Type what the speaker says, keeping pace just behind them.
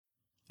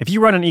If you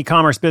run an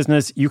e-commerce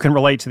business, you can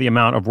relate to the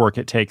amount of work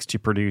it takes to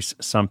produce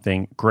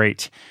something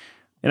great.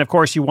 And of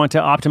course, you want to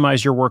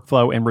optimize your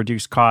workflow and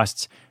reduce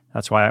costs.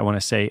 That's why I want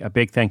to say a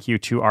big thank you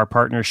to our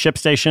partner,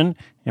 ShipStation,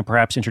 and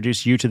perhaps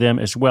introduce you to them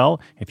as well.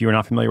 If you are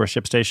not familiar with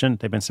ShipStation,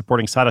 they've been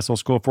supporting Side Hustle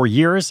School for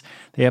years.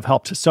 They have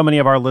helped so many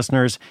of our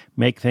listeners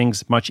make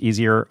things much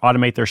easier,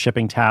 automate their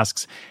shipping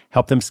tasks,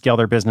 help them scale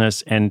their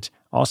business, and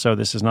also,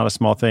 this is not a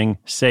small thing,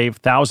 save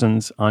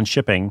thousands on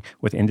shipping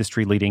with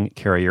industry-leading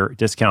carrier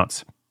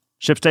discounts.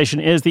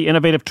 ShipStation is the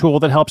innovative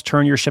tool that helps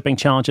turn your shipping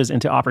challenges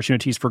into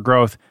opportunities for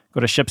growth. Go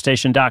to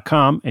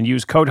ShipStation.com and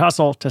use code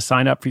HUSTLE to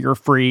sign up for your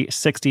free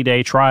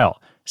 60-day trial.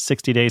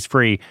 60 days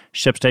free.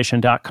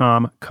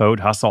 ShipStation.com, code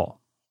HUSTLE.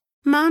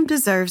 Mom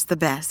deserves the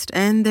best,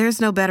 and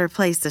there's no better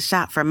place to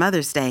shop for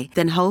Mother's Day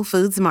than Whole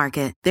Foods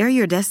Market. They're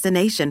your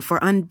destination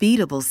for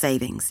unbeatable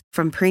savings,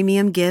 from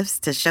premium gifts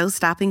to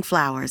show-stopping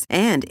flowers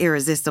and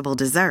irresistible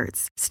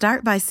desserts.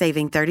 Start by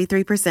saving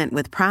 33%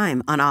 with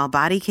Prime on all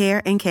body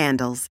care and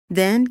candles.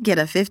 Then get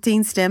a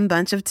 15-stem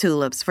bunch of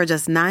tulips for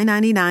just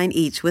 $9.99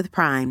 each with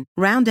Prime.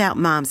 Round out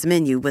Mom's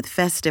menu with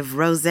festive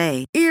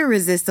rosé,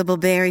 irresistible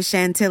berry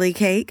chantilly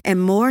cake,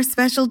 and more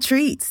special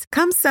treats.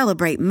 Come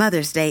celebrate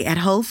Mother's Day at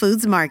Whole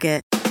Foods Market.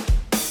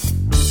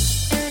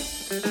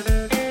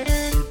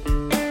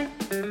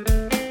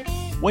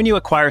 When you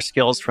acquire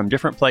skills from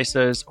different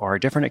places or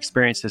different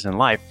experiences in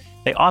life,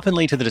 they often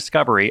lead to the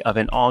discovery of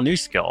an all-new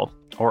skill,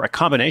 or a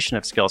combination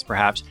of skills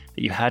perhaps,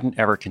 that you hadn't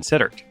ever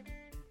considered.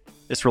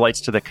 This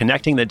relates to the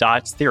connecting the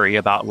dots theory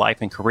about life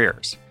and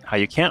careers, how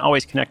you can't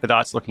always connect the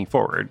dots looking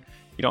forward.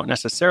 You don't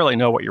necessarily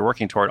know what you're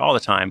working toward all the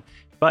time,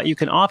 but you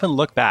can often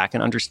look back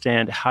and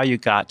understand how you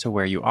got to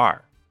where you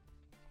are.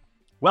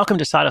 Welcome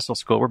to Side Hustle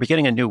School. We're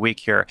beginning a new week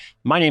here.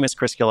 My name is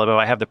Chris Guillebeau.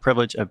 I have the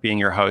privilege of being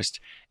your host.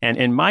 And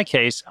in my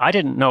case, I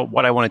didn't know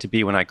what I wanted to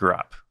be when I grew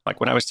up.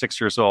 Like when I was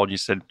 6 years old, you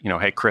said,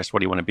 hey, Chris,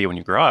 what do you want to be when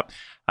you grow up?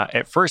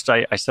 At first,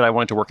 I said I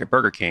wanted to work at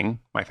Burger King,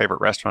 my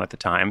favorite restaurant at the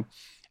time.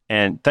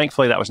 And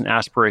thankfully, that was an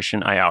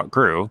aspiration I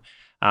outgrew.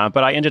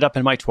 But I ended up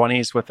in my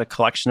 20s with a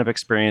collection of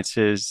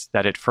experiences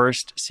that at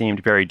first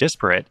seemed very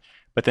disparate,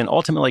 but then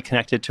ultimately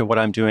connected to what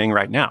I'm doing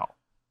right now.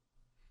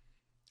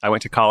 I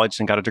went to college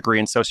and got a degree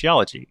in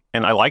sociology,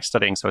 and I liked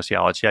studying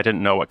sociology. I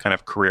didn't know what kind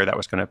of career that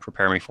was going to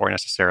prepare me for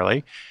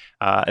necessarily.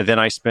 Then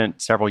I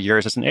spent several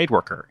years as an aid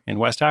worker in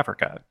West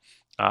Africa.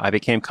 I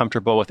became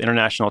comfortable with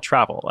international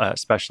travel,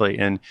 especially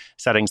in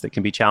settings that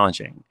can be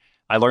challenging.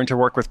 I learned to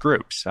work with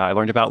groups. I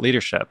learned about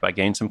leadership. I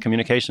gained some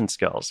communication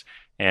skills.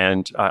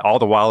 And all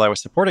the while I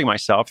was supporting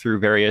myself through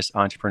various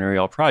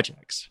entrepreneurial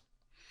projects.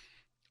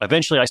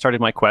 Eventually, I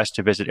started my quest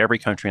to visit every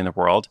country in the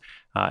world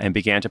and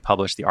began to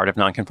publish the Art of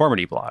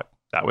Nonconformity blog.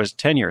 That was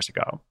 10 years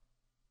ago.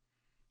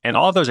 And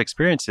all of those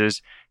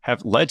experiences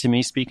have led to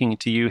me speaking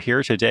to you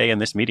here today in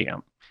this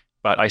medium.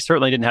 But I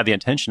certainly didn't have the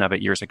intention of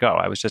it years ago.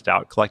 I was just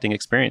out collecting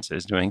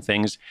experiences, doing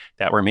things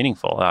that were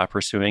meaningful,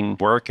 pursuing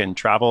work and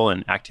travel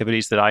and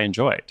activities that I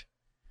enjoyed.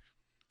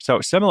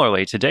 So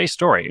similarly, today's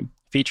story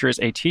features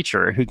a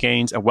teacher who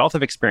gains a wealth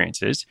of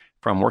experiences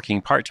from working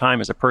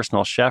part-time as a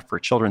personal chef for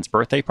children's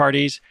birthday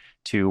parties,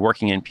 to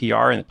working in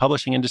PR in the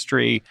publishing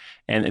industry,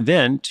 and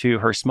then to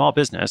her small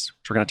business,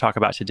 which we're going to talk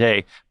about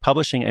today,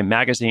 publishing a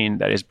magazine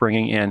that is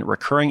bringing in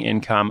recurring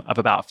income of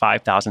about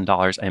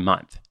 $5,000 a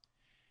month.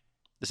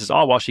 This is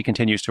all while she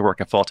continues to work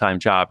a full-time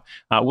job.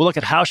 We'll look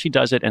at how she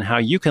does it and how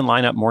you can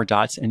line up more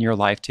dots in your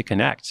life to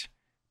connect.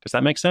 Does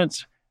that make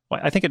sense?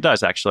 Well, I think it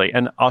does, actually,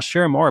 and I'll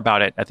share more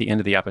about it at the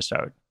end of the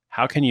episode.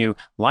 How can you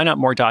line up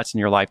more dots in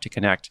your life to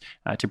connect,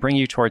 to bring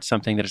you towards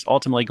something that is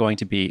ultimately going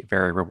to be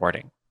very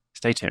rewarding?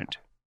 Stay tuned.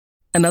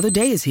 Another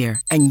day is here,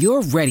 and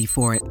you're ready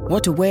for it.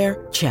 What to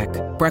wear? Check.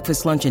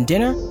 Breakfast, lunch, and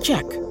dinner?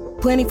 Check.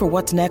 Planning for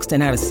what's next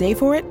and how to save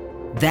for it?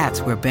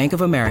 That's where Bank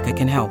of America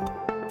can help.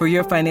 For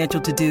your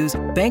financial to-dos,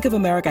 Bank of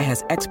America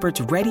has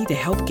experts ready to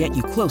help get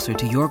you closer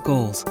to your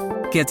goals.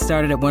 Get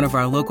started at one of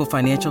our local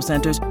financial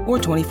centers or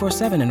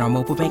 24/7 in our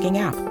mobile banking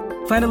app.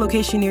 Find a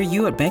location near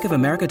you at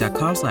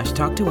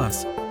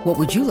bankofamerica.com/talktous. What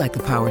would you like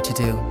the power to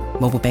do?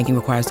 Mobile banking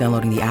requires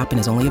downloading the app and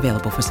is only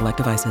available for select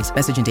devices.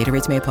 Message and data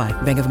rates may apply.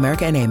 Bank of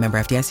America N.A., member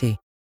FDIC.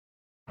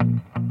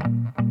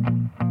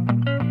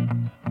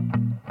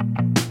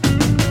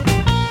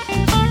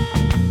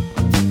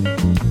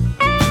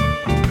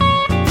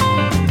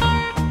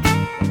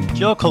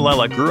 Jill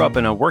Colella grew up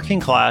in a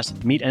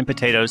working-class meat and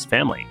potatoes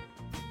family.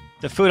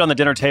 The food on the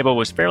dinner table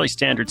was fairly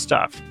standard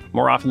stuff.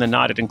 More often than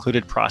not, it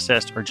included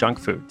processed or junk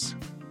foods.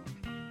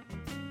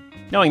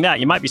 Knowing that,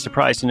 you might be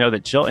surprised to know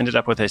that Jill ended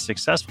up with a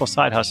successful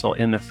side hustle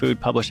in the food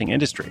publishing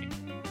industry.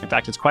 In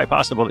fact, it's quite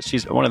possible that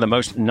she's one of the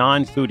most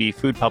non-foodie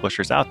food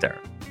publishers out there.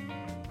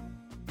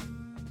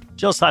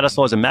 Jill's Side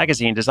Hustle is a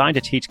magazine designed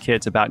to teach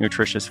kids about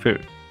nutritious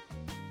food.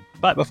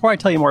 But before I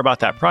tell you more about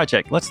that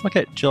project, let's look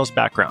at Jill's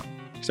background.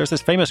 So there's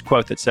this famous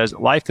quote that says,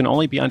 "Life can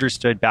only be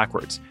understood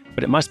backwards,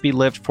 but it must be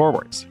lived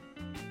forwards."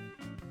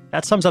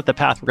 That sums up the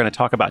path we're going to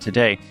talk about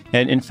today.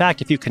 And in fact,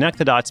 if you connect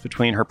the dots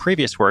between her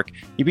previous work,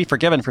 you'd be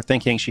forgiven for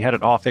thinking she had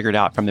it all figured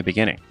out from the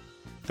beginning.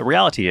 The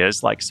reality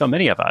is, like so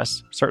many of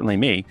us, certainly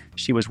me,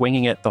 she was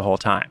winging it the whole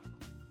time.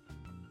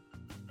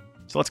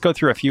 So let's go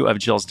through a few of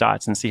Jill's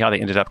dots and see how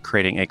they ended up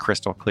creating a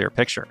crystal clear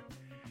picture.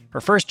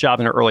 Her first job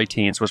in her early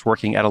teens was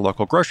working at a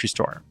local grocery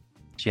store.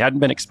 She hadn't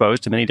been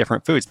exposed to many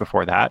different foods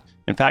before that.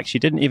 In fact, she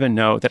didn't even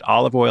know that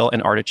olive oil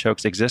and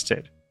artichokes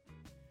existed.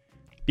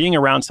 Being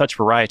around such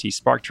variety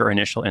sparked her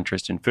initial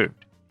interest in food.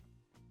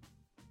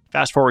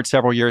 Fast forward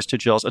several years to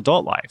Jill's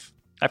adult life.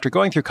 After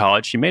going through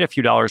college, she made a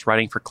few dollars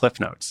writing for Cliff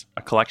Notes,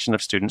 a collection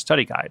of student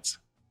study guides.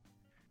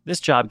 This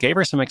job gave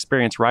her some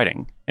experience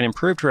writing and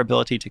improved her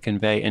ability to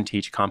convey and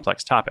teach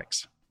complex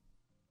topics.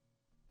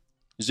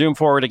 Zoom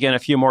forward again a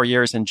few more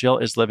years, and Jill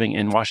is living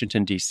in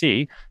Washington,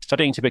 D.C.,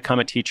 studying to become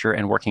a teacher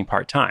and working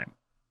part-time.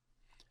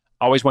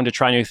 Always wanted to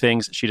try new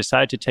things, she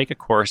decided to take a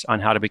course on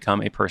how to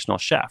become a personal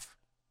chef.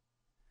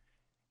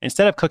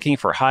 Instead of cooking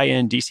for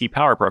high-end D.C.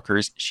 power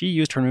brokers, she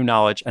used her new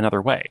knowledge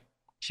another way.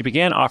 She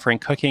began offering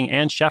cooking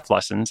and chef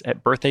lessons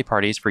at birthday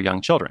parties for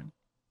young children.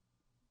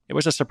 It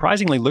was a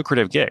surprisingly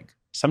lucrative gig,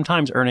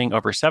 sometimes earning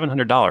over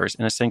 $700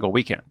 in a single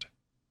weekend.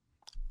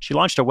 She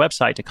launched a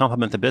website to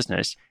complement the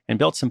business and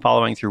built some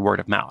following through word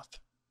of mouth.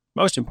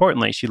 Most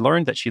importantly, she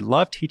learned that she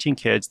loved teaching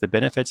kids the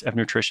benefits of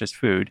nutritious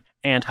food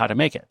and how to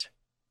make it.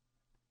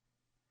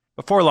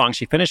 Before long,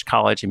 she finished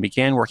college and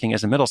began working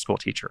as a middle school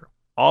teacher,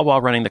 all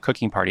while running the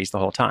cooking parties the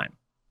whole time.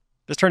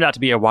 This turned out to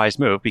be a wise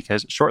move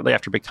because shortly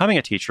after becoming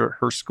a teacher,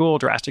 her school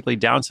drastically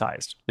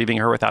downsized, leaving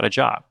her without a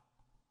job.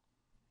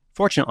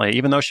 Fortunately,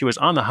 even though she was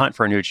on the hunt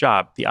for a new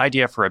job, the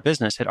idea for a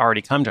business had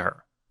already come to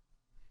her.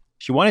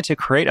 She wanted to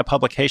create a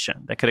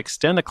publication that could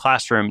extend the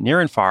classroom near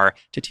and far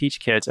to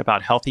teach kids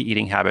about healthy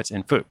eating habits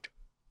and food.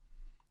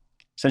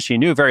 Since she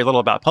knew very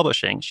little about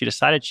publishing, she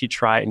decided she'd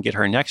try and get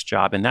her next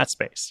job in that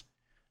space.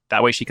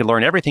 That way she could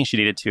learn everything she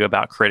needed to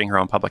about creating her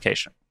own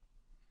publication.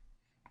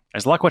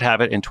 As luck would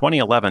have it, in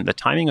 2011, the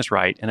timing was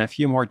right and a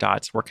few more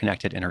dots were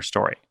connected in her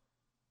story.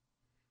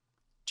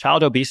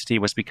 Child obesity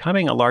was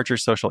becoming a larger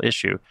social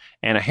issue,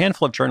 and a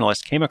handful of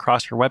journalists came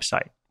across her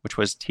website, which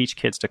was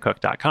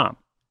teachkidstocook.com.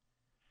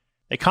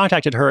 They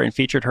contacted her and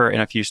featured her in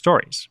a few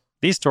stories.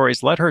 These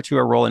stories led her to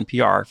a role in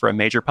PR for a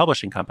major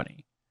publishing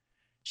company.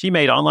 She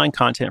made online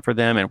content for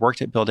them and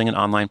worked at building an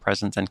online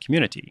presence and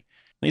community.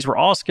 These were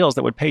all skills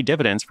that would pay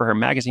dividends for her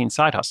magazine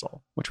side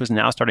hustle, which was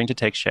now starting to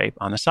take shape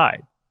on the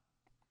side.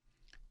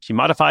 She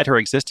modified her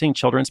existing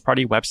children's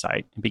party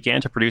website and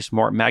began to produce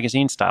more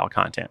magazine-style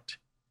content.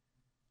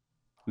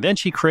 Then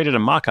she created a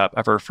mock-up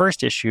of her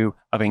first issue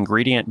of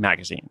Ingredient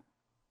magazine.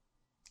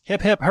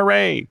 Hip hip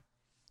hooray!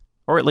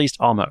 Or at least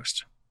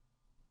almost.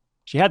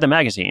 She had the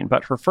magazine,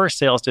 but her first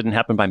sales didn't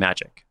happen by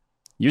magic.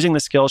 Using the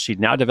skills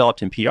she'd now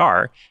developed in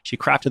PR, she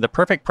crafted the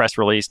perfect press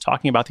release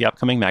talking about the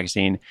upcoming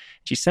magazine.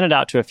 She sent it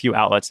out to a few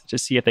outlets to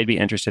see if they'd be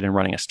interested in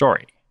running a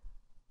story.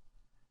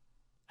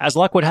 As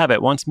luck would have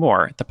it, once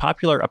more, the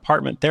popular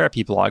apartment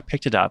therapy blog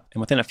picked it up, and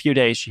within a few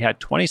days, she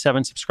had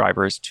 27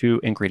 subscribers to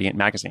Ingredient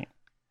magazine.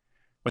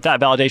 With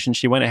that validation,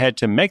 she went ahead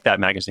to make that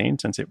magazine,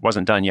 since it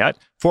wasn't done yet,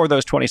 for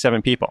those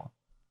 27 people.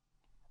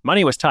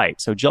 Money was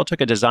tight, so Jill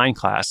took a design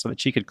class so that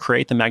she could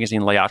create the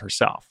magazine layout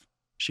herself.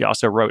 She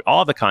also wrote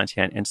all of the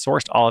content and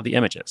sourced all of the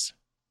images.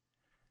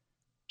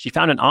 She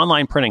found an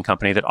online printing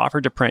company that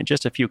offered to print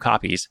just a few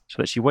copies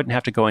so that she wouldn't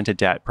have to go into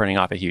debt printing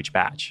off a huge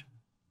batch.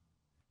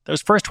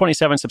 Those first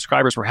 27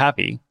 subscribers were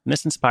happy, and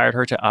this inspired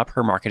her to up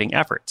her marketing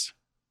efforts.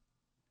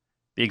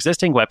 The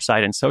existing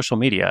website and social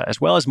media,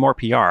 as well as more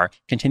PR,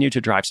 continued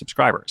to drive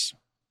subscribers.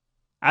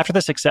 After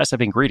the success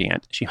of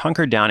Ingredient, she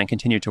hunkered down and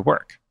continued to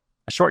work.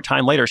 A short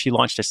time later, she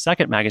launched a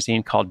second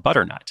magazine called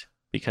Butternut,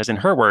 because in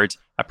her words,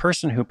 a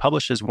person who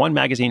publishes one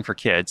magazine for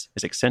kids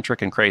is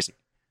eccentric and crazy.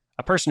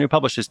 A person who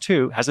publishes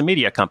two has a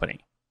media company.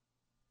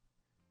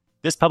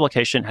 This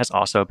publication has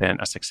also been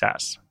a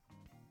success.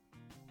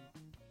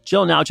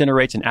 Jill now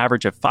generates an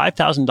average of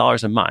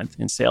 $5,000 a month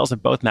in sales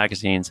of both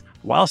magazines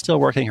while still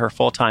working her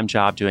full-time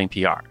job doing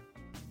PR.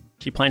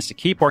 She plans to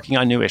keep working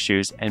on new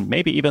issues and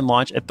maybe even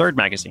launch a third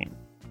magazine.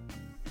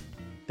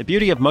 The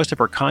beauty of most of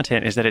her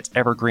content is that it's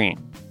evergreen.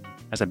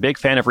 As a big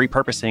fan of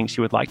repurposing, she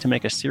would like to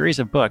make a series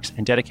of books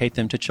and dedicate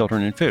them to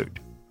children and food.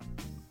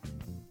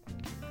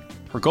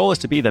 Her goal is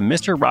to be the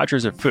Mr.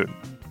 Rogers of food,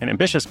 an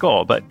ambitious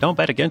goal, but don't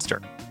bet against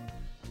her.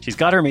 She's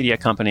got her media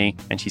company,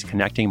 and she's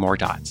connecting more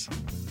dots.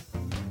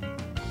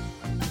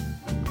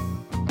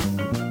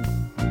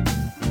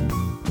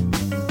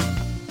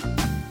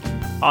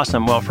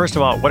 Awesome. Well, first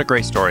of all, what a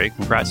great story.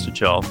 Congrats to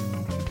Jill.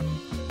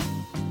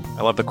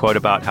 I love the quote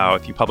about how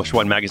if you publish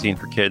one magazine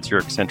for kids, you're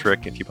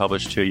eccentric. If you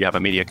publish two, you have a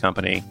media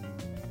company.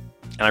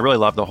 And I really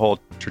love the whole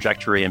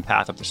trajectory and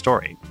path of the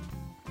story.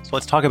 So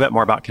let's talk a bit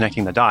more about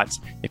connecting the dots.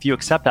 If you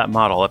accept that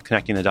model of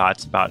connecting the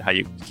dots about how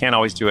you can't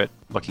always do it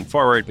looking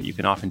forward, but you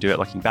can often do it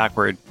looking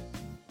backward,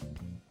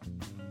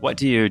 what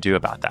do you do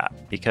about that?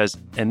 Because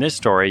in this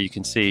story, you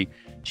can see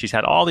she's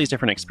had all these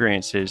different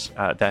experiences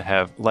that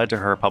have led to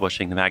her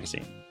publishing the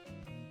magazine.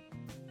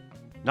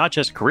 Not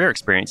just career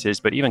experiences,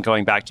 but even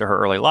going back to her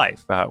early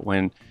life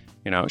when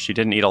she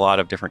didn't eat a lot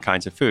of different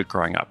kinds of food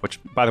growing up, which,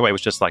 by the way,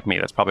 was just like me.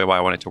 That's probably why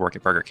I wanted to work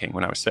at Burger King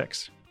when I was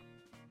 6.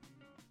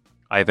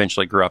 I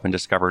eventually grew up and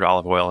discovered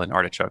olive oil and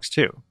artichokes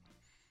too.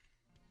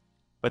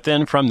 But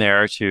then from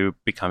there to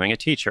becoming a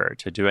teacher,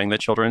 to doing the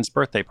children's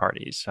birthday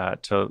parties,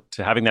 to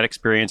having that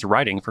experience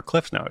writing for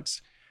Cliff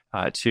Notes,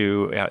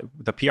 to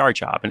the PR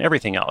job and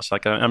everything else.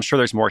 Like, I'm sure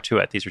there's more to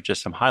it. These are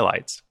just some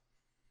highlights.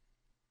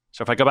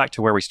 So if I go back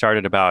to where we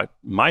started about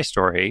my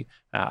story,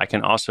 I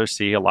can also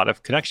see a lot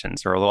of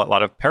connections or a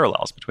lot of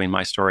parallels between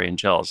my story and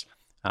Jill's,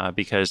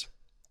 because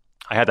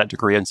I had that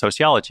degree in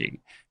sociology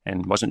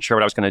and wasn't sure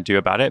what I was going to do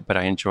about it, but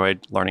I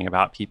enjoyed learning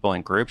about people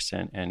and groups.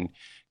 And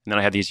then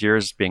I had these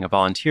years being a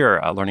volunteer,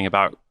 learning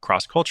about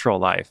cross-cultural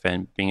life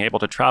and being able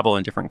to travel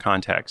in different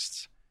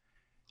contexts.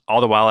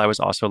 All the while, I was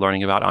also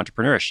learning about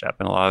entrepreneurship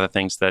and a lot of the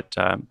things that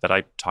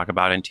I talk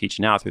about and teach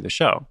now through the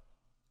show.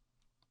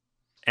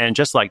 And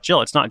just like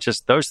Jill, it's not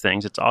just those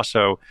things. It's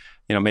also,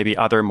 maybe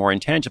other more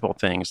intangible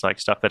things like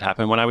stuff that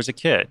happened when I was a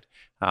kid,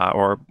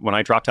 or when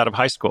I dropped out of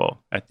high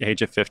school at the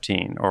age of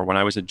 15, or when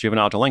I was a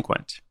juvenile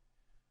delinquent.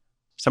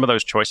 Some of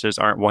those choices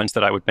aren't ones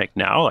that I would make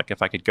now. Like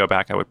if I could go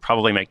back, I would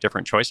probably make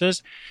different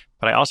choices,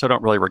 but I also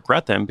don't really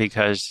regret them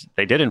because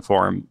they did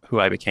inform who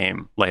I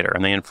became later.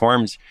 And they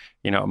informed,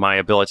 my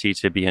ability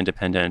to be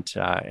independent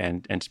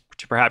and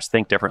to perhaps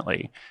think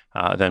differently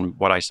than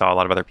what I saw a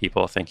lot of other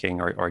people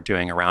thinking or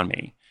doing around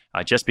me,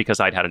 just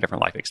because I'd had a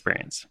different life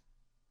experience.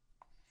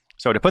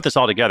 So to put this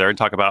all together and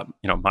talk about,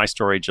 my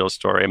story, Jill's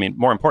story, I mean,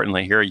 more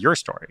importantly, hear your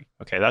story.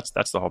 Okay,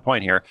 that's the whole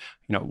point here.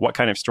 What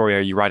kind of story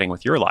are you writing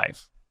with your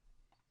life?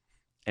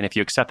 And if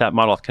you accept that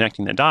model of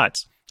connecting the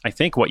dots, I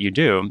think what you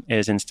do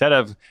is instead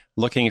of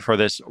looking for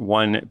this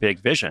one big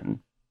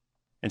vision,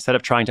 instead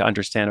of trying to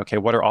understand, okay,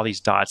 what are all these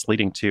dots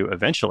leading to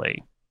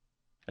eventually,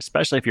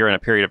 especially if you're in a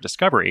period of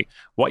discovery,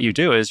 what you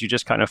do is you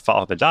just kind of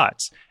follow the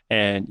dots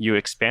and you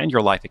expand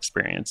your life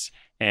experience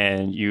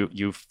and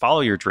you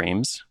follow your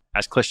dreams,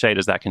 as cliched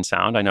as that can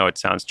sound. I know it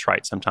sounds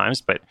trite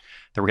sometimes, but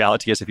the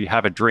reality is if you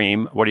have a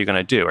dream, what are you going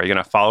to do? Are you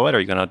going to follow it or are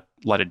you going to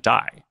let it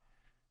die?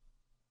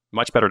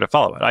 Much better to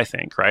follow it, I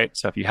think, right?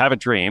 So if you have a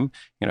dream,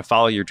 you're going to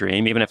follow your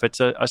dream, even if it's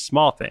a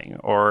small thing.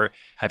 Or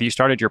have you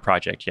started your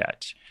project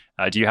yet?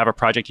 Do you have a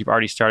project you've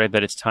already started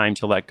that it's time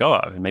to let go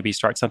of and maybe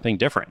start something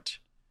different?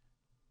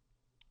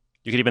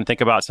 You could even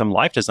think about some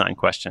life design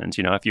questions.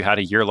 If you had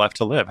a year left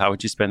to live, how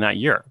would you spend that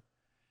year?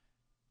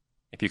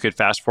 If you could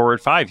fast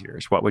forward 5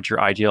 years, what would your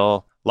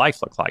ideal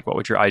life look like? What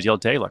would your ideal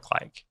day look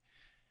like?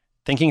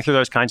 Thinking through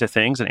those kinds of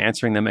things and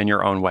answering them in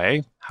your own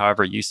way,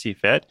 however you see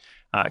fit,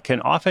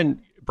 can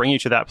often bring you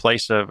to that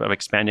place of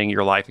expanding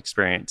your life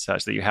experience so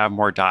that you have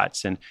more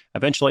dots. And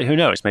eventually, who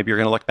knows, maybe you're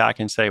going to look back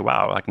and say,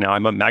 wow, like now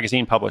I'm a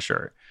magazine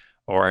publisher,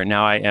 or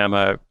now I am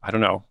I'm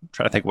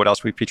trying to think what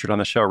else we featured on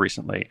the show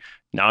recently.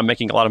 Now I'm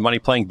making a lot of money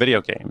playing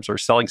video games or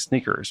selling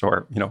sneakers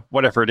or,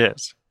 whatever it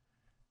is.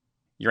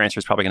 Your answer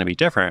is probably going to be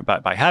different,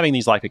 but by having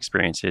these life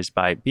experiences,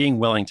 by being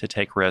willing to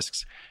take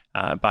risks,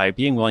 by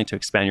being willing to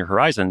expand your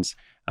horizons,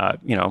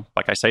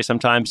 like I say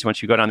sometimes,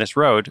 once you go down the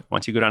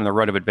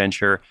road of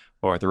adventure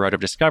or the road of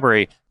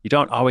discovery, you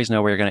don't always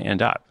know where you're going to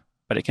end up,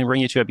 but it can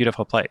bring you to a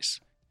beautiful place.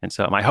 And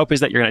so my hope is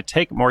that you're going to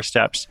take more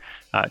steps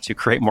to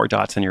create more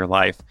dots in your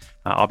life.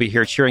 I'll be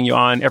here cheering you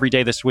on every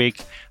day this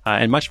week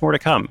and much more to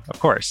come, of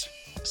course.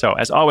 So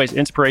as always,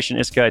 inspiration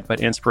is good,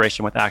 but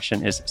inspiration with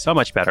action is so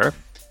much better.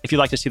 If you'd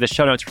like to see the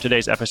show notes for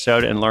today's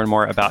episode and learn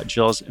more about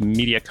Jill's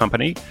media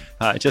company,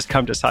 just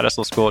come to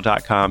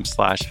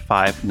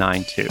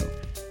sidehustleschool.com/592.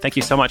 Thank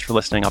you so much for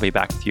listening. I'll be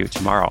back with you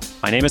tomorrow.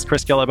 My name is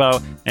Chris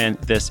Guillebeau, and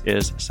this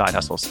is Side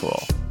Hustle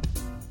School.